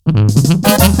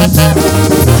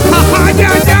¡Ay,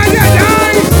 ay, ay, ay,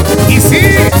 ay! Y sí,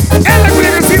 es la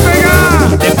Culiacancito,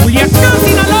 oiga, de Culiacán,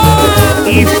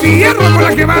 Sinaloa. y fierro con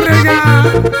la que vale, oiga.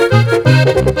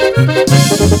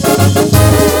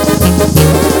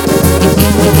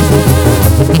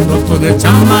 No todo es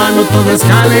chamba, no todo es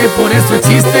jale, por eso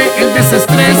existe el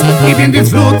desestrés. Y bien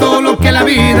disfruto lo que la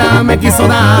vida me quiso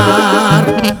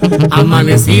dar.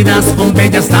 Amanecidas con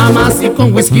bellas damas y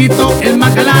con whisky el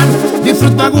macalán.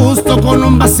 Disfruto a gusto con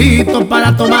un vasito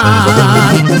para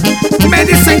tomar. Me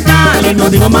dicen Cali, no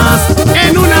digo más,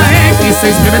 en una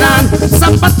X6 me verán.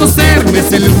 Zapatos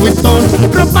Hermes, el Vuitton,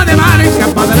 ropa de marca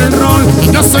para dar el rol.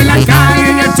 Yo soy la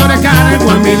calle y el chore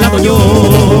cargo a mi lado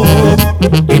yo.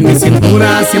 En mi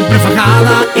cintura siempre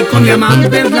fajada y con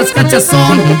diamantes las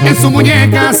cachazón. En su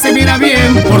muñeca se mira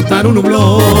bien portar un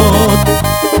hublot.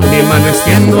 Mi mano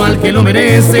extiendo al que lo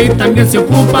merece y también se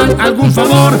ocupan algún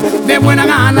favor. De buena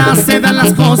gana se dan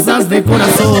las cosas de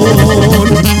corazón.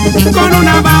 Con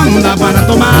una banda para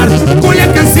tomar,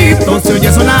 Culiacancito se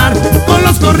oye sonar. Con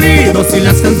los corridos y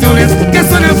las canciones que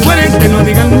suenan fuerte, no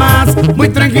digan más. Muy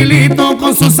tranquilito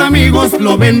con sus amigos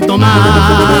lo ven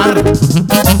tomar.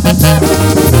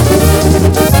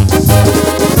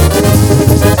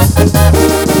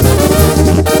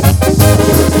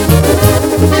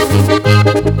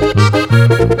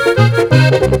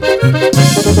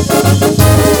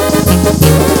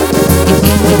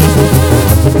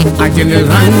 Aquí en el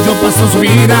rancho pasó su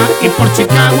vida y por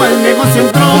Chicago el negocio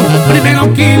entró.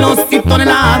 Primero kilos y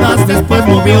toneladas, después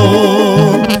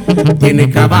movió. Tiene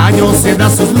caballos, se da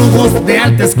sus lujos, de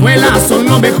alta escuela son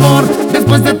lo mejor.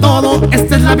 Después de todo,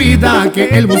 esta es la vida que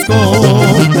él buscó.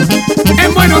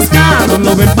 En buenos carros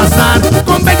lo ven pasar,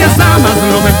 con bellas damas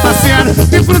lo ven pasear.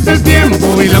 Disfruta el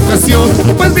tiempo y la ocasión,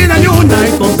 pues vida hay una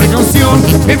y con precaución.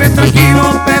 Vive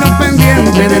tranquilo pero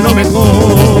pendiente de lo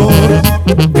mejor.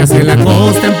 Ya sea en la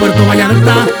costa, en Puerto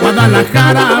Vallarta,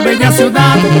 Guadalajara, bella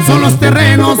ciudad, son los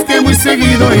terrenos que muy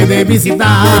seguido he de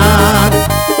visitar.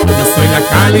 Yo soy la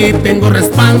Cali, tengo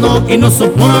respaldo y no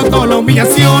soporto la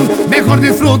humillación. Mejor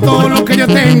disfruto lo que yo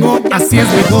tengo, así es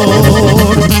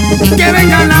mejor. Que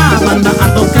venga la banda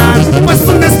a tocar, pues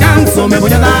un descanso me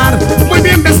voy a dar. Muy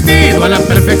bien vestido a la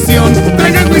perfección,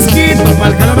 traigan whisky para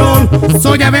el calorón.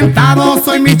 Soy aventado,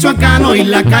 soy michoacano y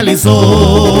la Cali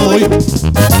soy.